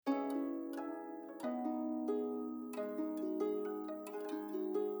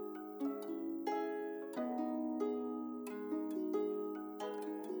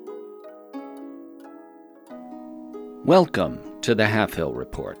Welcome to the Half Hill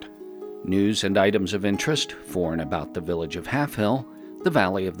Report. News and items of interest for and about the village of Half Hill, the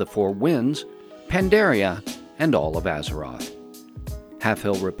Valley of the Four Winds, Pandaria, and all of Azeroth. Half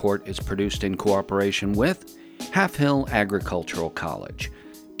Hill Report is produced in cooperation with Half Hill Agricultural College,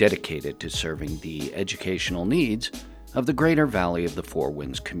 dedicated to serving the educational needs of the greater Valley of the Four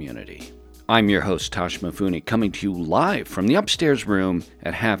Winds community. I'm your host, Tosh Mifune, coming to you live from the upstairs room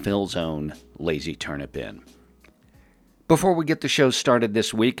at Half Hill's own Lazy Turnip Inn. Before we get the show started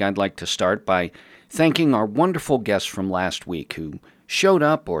this week, I'd like to start by thanking our wonderful guests from last week who showed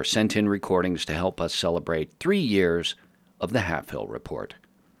up or sent in recordings to help us celebrate 3 years of the Half Hill Report.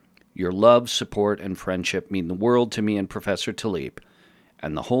 Your love, support, and friendship mean the world to me and Professor Talib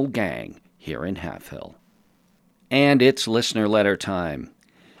and the whole gang here in Half Hill. And it's listener letter time.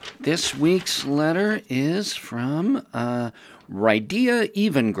 This week's letter is from Rydea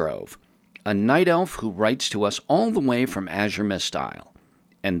Evengrove, a night elf who writes to us all the way from Azure Mist Isle.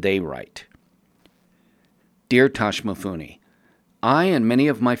 And they write, Dear Tosh Mifune, I and many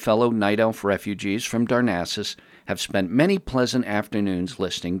of my fellow night elf refugees from Darnassus have spent many pleasant afternoons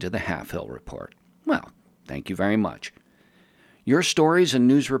listening to the Half Hill Report. Well, thank you very much. Your stories and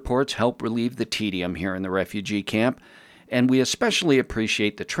news reports help relieve the tedium here in the refugee camp, and we especially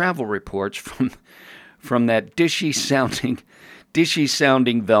appreciate the travel reports from that dishy-sounding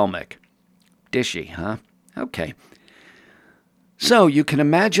Velmic. Dishy, huh? Okay. So you can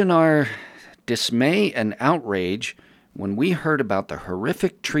imagine our dismay and outrage when we heard about the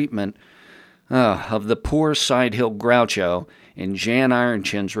horrific treatment of the poor Sidehill Groucho in Jan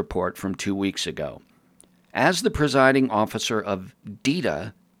Ironchin's report from 2 weeks ago. As the presiding officer of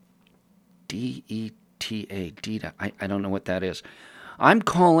DETA, D-E-T-A, DETA, I don't know what that is, I'm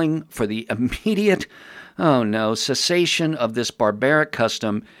calling for the immediate, cessation of this barbaric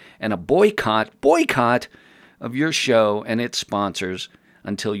custom and a boycott of your show and its sponsors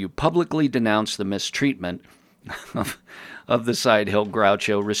until you publicly denounce the mistreatment of the Sidehill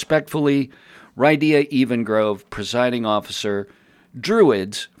Groucho. Respectfully, Rydea Evengrove, presiding officer,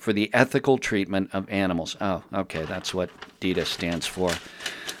 Druids for the Ethical Treatment of Animals. Oh, okay, that's what DETA stands for.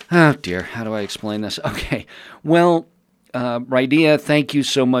 Oh, dear, how do I explain this? Okay, well, Rydea, thank you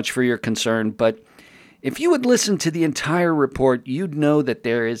so much for your concern, but if you would listen to the entire report, you'd know that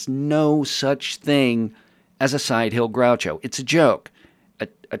there is no such thing as a Sidehill Groucho. It's a joke,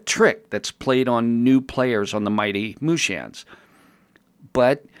 a trick that's played on new players on the mighty Mooshans.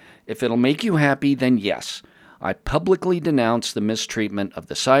 But if it'll make you happy, then yes, I publicly denounce the mistreatment of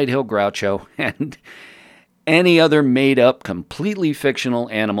the Sidehill Groucho and any other made-up, completely fictional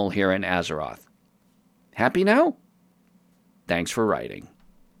animal here in Azeroth. Happy now? Thanks for writing.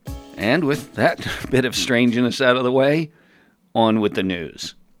 And with that bit of strangeness out of the way, on with the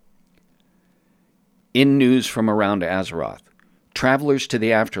news. In news from around Azeroth, travelers to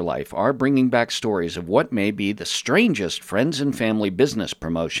the afterlife are bringing back stories of what may be the strangest friends and family business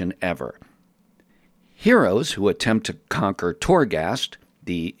promotion ever. Heroes who attempt to conquer Torghast,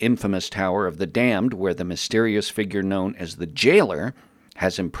 the infamous Tower of the Damned where the mysterious figure known as the Jailer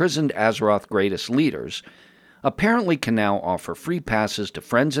has imprisoned Azeroth's greatest leaders, apparently can now offer free passes to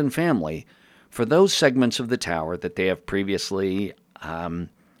friends and family for those segments of the tower that they have previously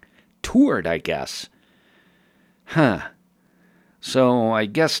toured, I guess. So I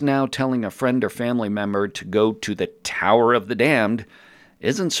guess now telling a friend or family member to go to the Tower of the Damned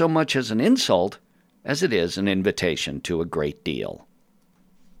isn't so much as an insult as it is an invitation to a great deal.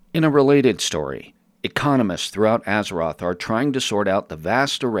 In a related story, economists throughout Azeroth are trying to sort out the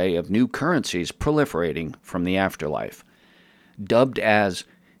vast array of new currencies proliferating from the afterlife. Dubbed as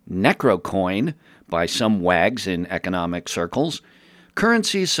Necrocoin by some wags in economic circles,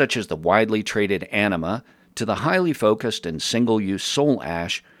 currencies such as the widely traded anima to the highly focused and single-use soul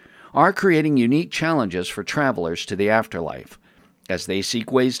ash are creating unique challenges for travelers to the afterlife as they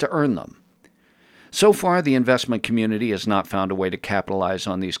seek ways to earn them. So far, the investment community has not found a way to capitalize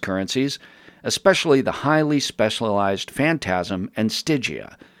on these currencies, especially the highly specialized Phantasm and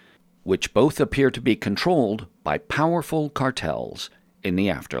Stygia, which both appear to be controlled by powerful cartels in the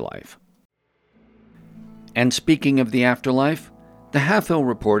afterlife. And speaking of the afterlife, the Half Hill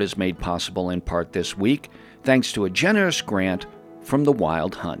Report is made possible in part this week thanks to a generous grant from the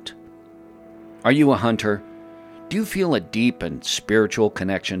Wild Hunt. Are you a hunter? Do you feel a deep and spiritual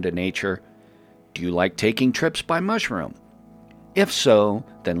connection to nature? Do you like taking trips by mushroom? If so,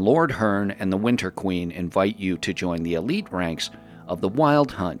 then Lord Hearn and the Winter Queen invite you to join the elite ranks of the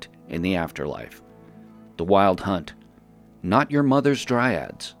Wild Hunt in the afterlife. The Wild Hunt, not your mother's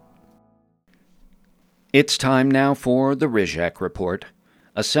dryads. It's time now for the Rizhak Report,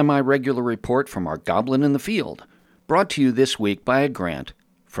 a semi-regular report from our Goblin in the Field, brought to you this week by a grant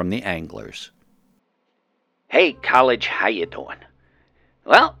from the Anglers. Hey, college, how you doing?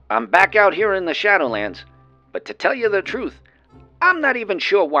 Well, I'm back out here in the Shadowlands, but to tell you the truth, I'm not even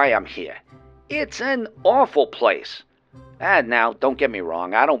sure why I'm here. It's an awful place. And now, don't get me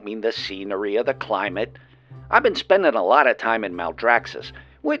wrong, I don't mean the scenery or the climate. I've been spending a lot of time in Maldraxxus,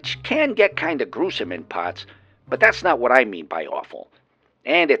 which can get kind of gruesome in parts, but that's not what I mean by awful.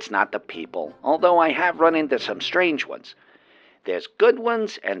 And it's not the people, although I have run into some strange ones. There's good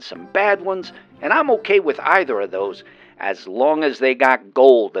ones and some bad ones, and I'm okay with either of those, as long as they got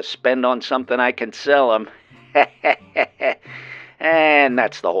gold to spend on something I can sell them. And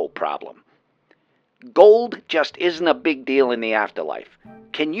that's the whole problem. Gold just isn't a big deal in the afterlife.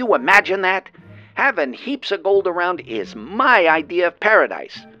 Can you imagine that? Having heaps of gold around is my idea of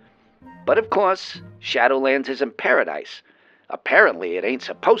paradise. But of course, Shadowlands isn't paradise. Apparently it ain't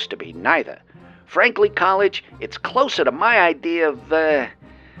supposed to be, neither. Frankly, college, it's closer to my idea of,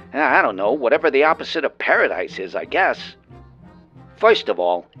 I don't know, whatever the opposite of paradise is, I guess. First of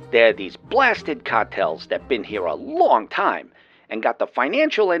all, there are these blasted cartels that been here a long time and got the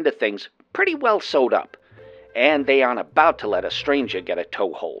financial end of things pretty well sewed up. And they aren't about to let a stranger get a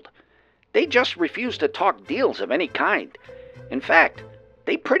toehold. They just refuse to talk deals of any kind. In fact,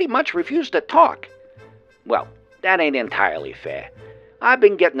 they pretty much refuse to talk. Well, that ain't entirely fair. I've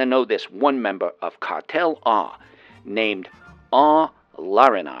been getting to know this one member of Cartel R, named R.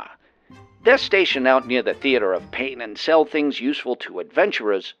 Larinar. They're stationed out near the Theater of Pain and sell things useful to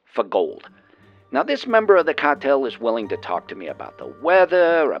adventurers for gold. Now, this member of the cartel is willing to talk to me about the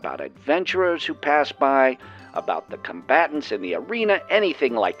weather, about adventurers who pass by, about the combatants in the arena,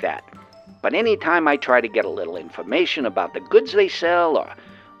 anything like that. But anytime I try to get a little information about the goods they sell or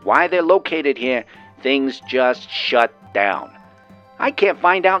why they're located here, things just shut down. I can't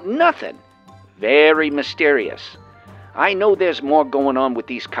find out nothing. Very mysterious. I know there's more going on with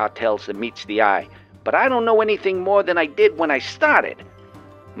these cartels than meets the eye, but I don't know anything more than I did when I started.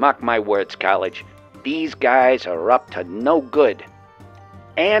 Mark my words, college, these guys are up to no good.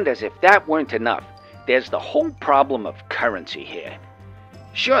 And as if that weren't enough, there's the whole problem of currency here.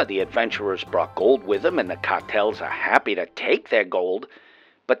 Sure, the adventurers brought gold with them and the cartels are happy to take their gold,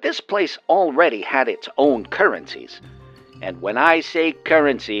 but this place already had its own currencies. And when I say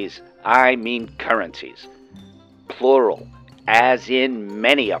currencies, I mean currencies. Plural, as in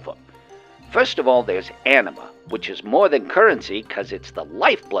many of them. First of all, there's anima, which is more than currency because it's the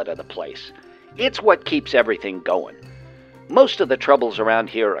lifeblood of the place. It's what keeps everything going. Most of the troubles around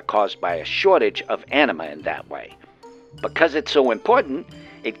here are caused by a shortage of anima in that way. Because it's so important,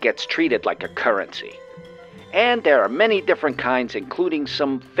 it gets treated like a currency. And there are many different kinds, including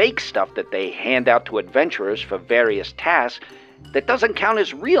some fake stuff that they hand out to adventurers for various tasks that doesn't count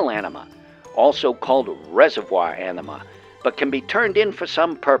as real anima, also called reservoir anima, but can be turned in for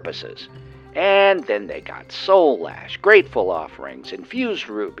some purposes. And then they got soul ash, grateful offerings, infused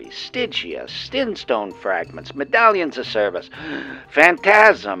rubies, stygia, stinstone fragments, medallions of service,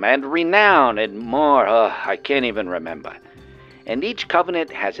 phantasm, and renown, and more. I can't even remember. And each covenant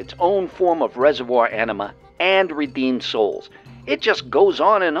has its own form of reservoir anima and redeemed souls. It just goes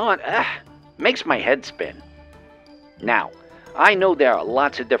on and on. Makes my head spin. Now, I know there are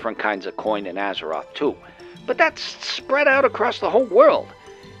lots of different kinds of coin in Azeroth too, but that's spread out across the whole world.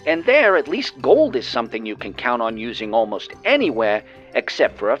 And there, at least gold is something you can count on using almost anywhere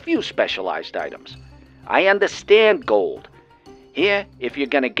except for a few specialized items. I understand gold. Here, if you're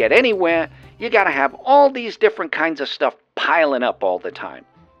going to get anywhere, you got to have all these different kinds of stuff piling up all the time.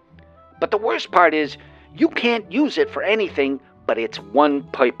 But the worst part is, you can't use it for anything but its one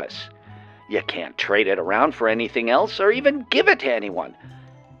purpose. You can't trade it around for anything else or even give it to anyone.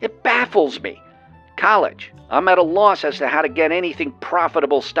 It baffles me. College, I'm at a loss as to how to get anything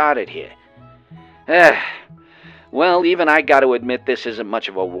profitable started here. Well, even I got to admit this isn't much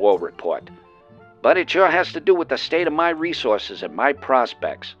of a war report. But it sure has to do with the state of my resources and my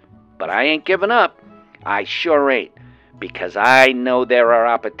prospects. But I ain't giving up. I sure ain't. Because I know there are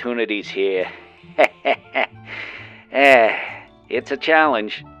opportunities here. It's a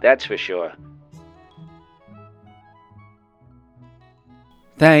challenge, that's for sure.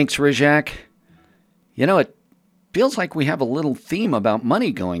 Thanks, Rizak. You know, it feels like we have a little theme about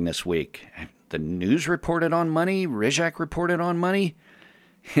money going this week. The news reported on money, Rizak reported on money.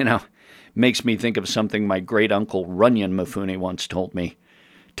 You know, makes me think of something my great-uncle Runyon Mifune once told me.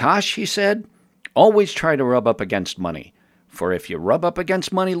 Tosh, he said, always try to rub up against money, for if you rub up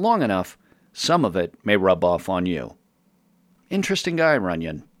against money long enough, some of it may rub off on you. Interesting guy,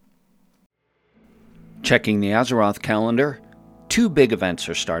 Runyon. Checking the Azeroth calendar, 2 big events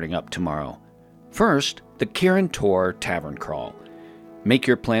are starting up tomorrow. First, the Kirin Tor Tavern Crawl. Make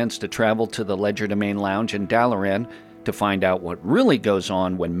your plans to travel to the Legerdemain Lounge in Dalaran to find out what really goes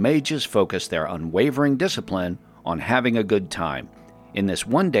on when mages focus their unwavering discipline on having a good time in this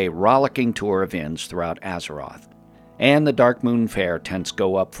one-day rollicking tour of inns throughout Azeroth. And the Darkmoon Fair tents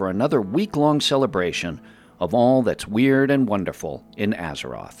go up for another week-long celebration of all that's weird and wonderful in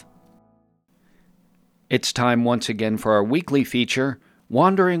Azeroth. It's time once again for our weekly feature,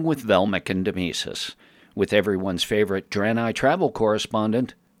 Wandering with Velmic and Demesis, with everyone's favorite Draenei travel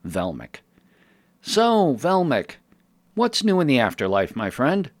correspondent, Velmic. So, Velmic, what's new in the afterlife, my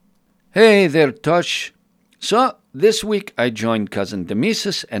friend? Hey there, Tosh. So, this week I joined cousin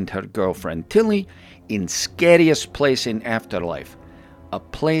Demesis and her girlfriend Tilly in scariest place in afterlife, a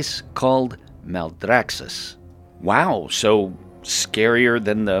place called Maldraxxus. Wow, so scarier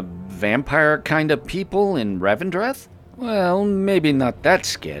than the vampire kind of people in Revendreth? Well, maybe not that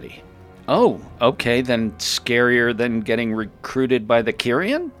scary. Oh, okay, then scarier than getting recruited by the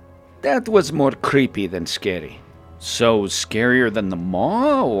Kyrian? That was more creepy than scary. So, scarier than the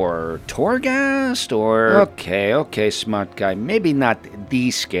Maw, or Torghast, or... Okay, smart guy, maybe not the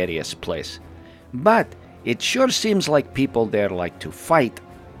scariest place. But it sure seems like people there like to fight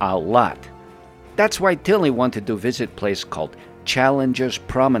a lot. That's why Tilly wanted to visit a place called Challenger's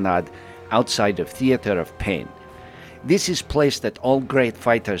Promenade outside of Theater of Pain. This is place that all great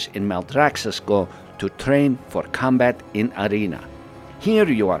fighters in Maldraxxus go to train for combat in arena. Here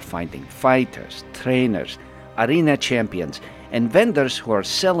you are finding fighters, trainers, arena champions, and vendors who are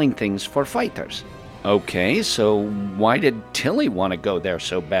selling things for fighters. Okay, so why did Tilly want to go there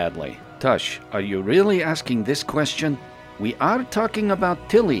so badly? Tush, are you really asking this question? We are talking about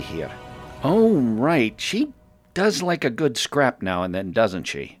Tilly here. Oh, right, she does like a good scrap now and then, doesn't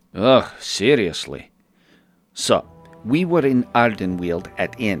she? Ugh, seriously. So, we were in Ardenweald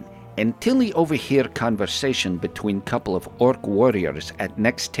at inn, and Tilly overheard conversation between couple of orc warriors at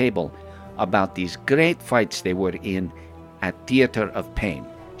next table about these great fights they were in at Theater of Pain.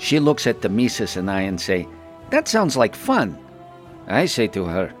 She looks at Demesis and I and say, "That sounds like fun." I say to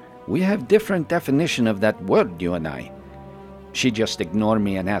her, "We have different definition of that word, you and I." She just ignore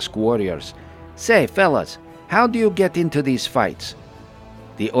me and ask warriors, "Say, fellas, how do you get into these fights?"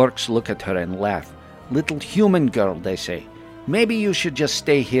 The orcs look at her and laugh. "Little human girl," they say. "Maybe you should just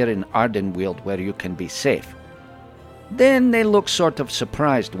stay here in Ardenweald where you can be safe." Then they look sort of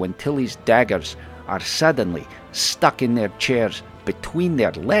surprised when Tilly's daggers are suddenly stuck in their chairs between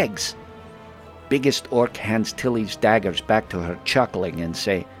their legs. Biggest orc hands Tilly's daggers back to her, chuckling, and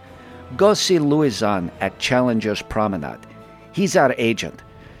say, "Go see Louisan at Challenger's Promenade. He's our agent.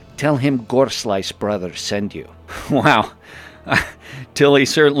 Tell him Gorslice Brothers send you." Wow, Tilly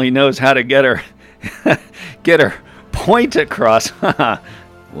certainly knows how to get her point across.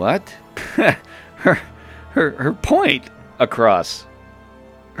 What? her point across.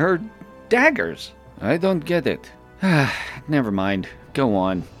 Her daggers. I don't get it. Never mind. Go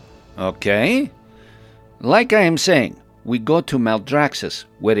on. Okay. Like I am saying, we go to Maldraxxus,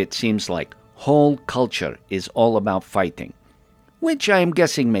 where it seems like whole culture is all about fighting. Which I am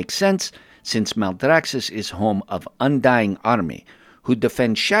guessing makes sense, since Maldraxxus is home of Undying Army, who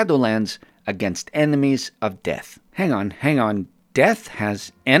defend Shadowlands against enemies of death. Hang on. Death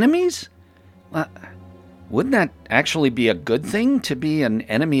has enemies? Wouldn't that actually be a good thing, to be an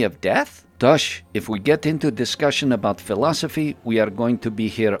enemy of death? Tush, if we get into discussion about philosophy, we are going to be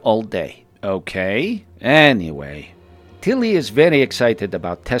here all day. Okay. Anyway, Tilly is very excited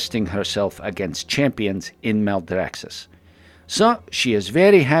about testing herself against champions in Maldraxxus. So, she is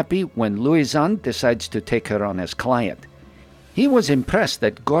very happy when Louisan decides to take her on as client. He was impressed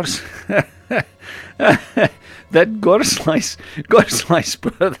that Gorslice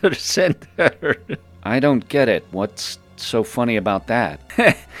Brothers sent her. I don't get it. What's so funny about that?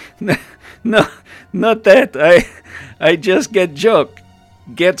 No, not that. I just get joke.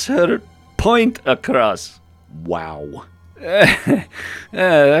 Gets her point across. Wow.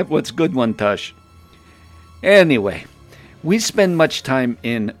 That was good one, Tush. Anyway, we spend much time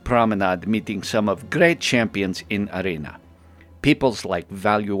in Promenade meeting some of great champions in Arena. Peoples like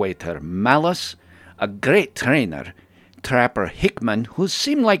Valuator Malus, a great trainer, Trapper Hickman, who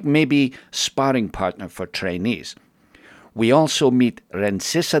seemed like maybe sparring partner for trainees. We also meet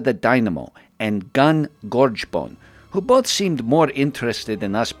Rencissa the Dynamo and Gun Gorgebone, who both seemed more interested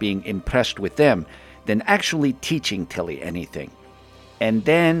in us being impressed with them than actually teaching Tilly anything. And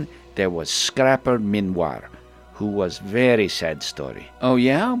then there was Scrapper Minoir, who was very sad story. Oh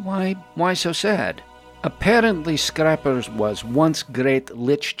yeah? Why so sad? Apparently Scrapper was once great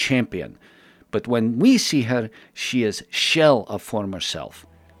Lich champion, but when we see her, she is shell of former self.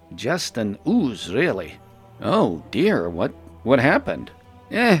 Just an ooze, really. Oh, dear, what happened?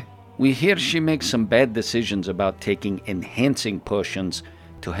 We hear she makes some bad decisions about taking enhancing potions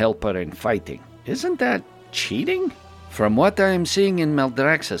to help her in fighting. Isn't that cheating? From what I am seeing in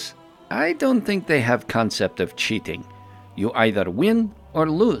Maldraxxus, I don't think they have concept of cheating. You either win or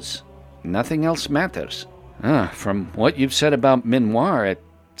lose. Nothing else matters. From what you've said about Minoir, it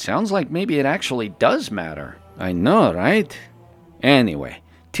sounds like maybe it actually does matter. I know, right? Anyway,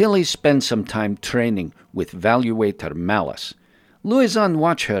 Tilly spends some time training with Valuator Malice. Louison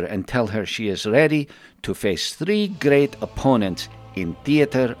watch her and tell her she is ready to face 3 great opponents in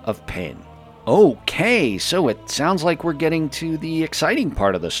Theater of Pain. Okay, so it sounds like we're getting to the exciting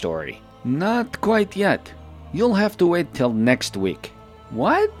part of the story. Not quite yet. You'll have to wait till next week.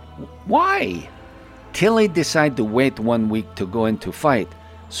 What? Why? Tilly decided to wait 1 week to go into fight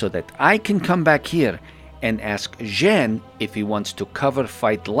so that I can come back here and ask Jean if he wants to cover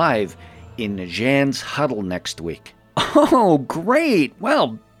Fight Live in Jean's huddle next week. Oh, great!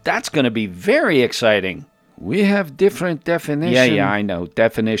 Well, that's going to be very exciting. We have different definitions. Yeah, I know.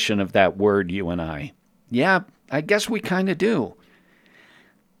 Definition of that word, you and I. Yeah, I guess we kind of do.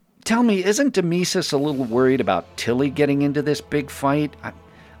 Tell me, isn't Demesis a little worried about Tilly getting into this big fight?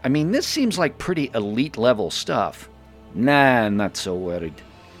 I mean, this seems like pretty elite level stuff. Nah, I'm not so worried.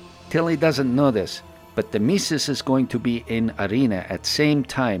 Tilly doesn't know this, but Demesis is going to be in arena at same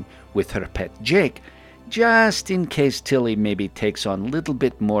time with her pet Jake, just in case Tilly maybe takes on a little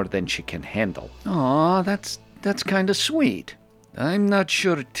bit more than she can handle. Aw, that's kind of sweet. I'm not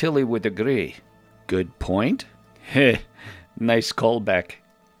sure Tilly would agree. Good point. Heh, nice callback.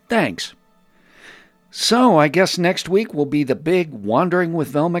 Thanks. So, I guess next week will be the big Wandering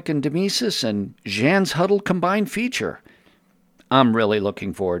with Velmic and Demesis and Jean's Huddle combined feature. I'm really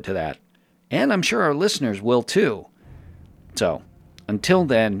looking forward to that. And I'm sure our listeners will too. So, until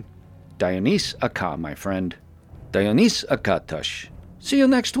then, Dionys Aka, my friend. Dionys Akatosh. See you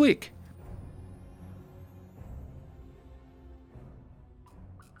next week.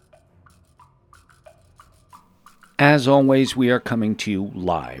 As always, we are coming to you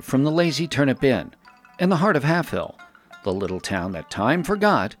live from the Lazy Turnip Inn, in the heart of Half Hill, the little town that time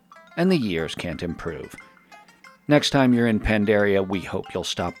forgot and the years can't improve. Next time you're in Pandaria, we hope you'll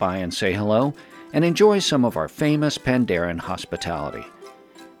stop by and say hello and enjoy some of our famous Pandaren hospitality.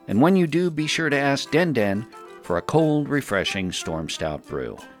 And when you do, be sure to ask Den Den for a cold, refreshing Storm Stout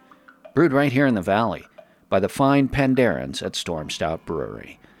brew. Brewed right here in the valley by the fine Pandarans at Storm Stout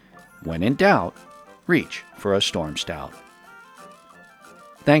Brewery. When in doubt, reach for a Storm Stout.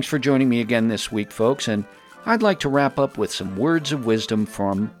 Thanks for joining me again this week, folks, and I'd like to wrap up with some words of wisdom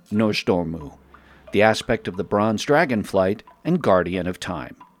from Nozdormu, the aspect of the bronze dragonflight and guardian of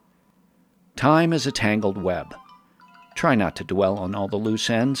time. Time is a tangled web. Try not to dwell on all the loose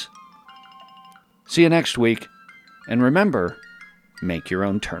ends. See you next week, and remember, make your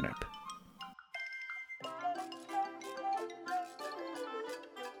own turnip.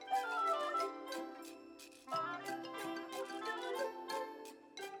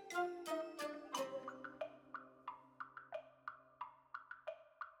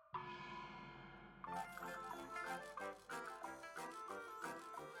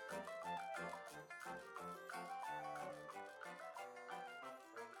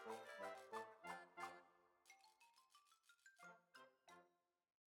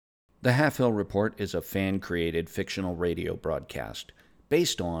 The Half Hill Report is a fan-created fictional radio broadcast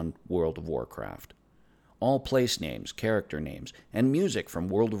based on World of Warcraft. All place names, character names, and music from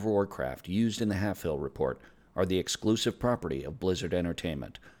World of Warcraft used in the Half Hill Report are the exclusive property of Blizzard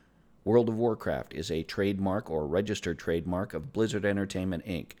Entertainment. World of Warcraft is a trademark or registered trademark of Blizzard Entertainment,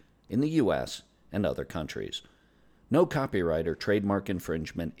 Inc. in the U.S. and other countries. No copyright or trademark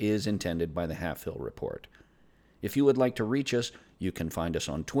infringement is intended by the Half Hill Report. If you would like to reach us, you can find us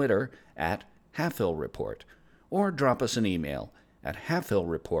on Twitter at HalfHillReport, or drop us an email at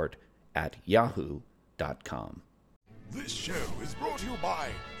halfhillreport@yahoo.com. This show is brought to you by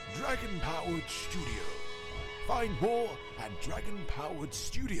Dragon Powered Studio. Find more at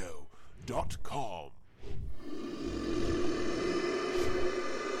dragonpoweredstudio.com.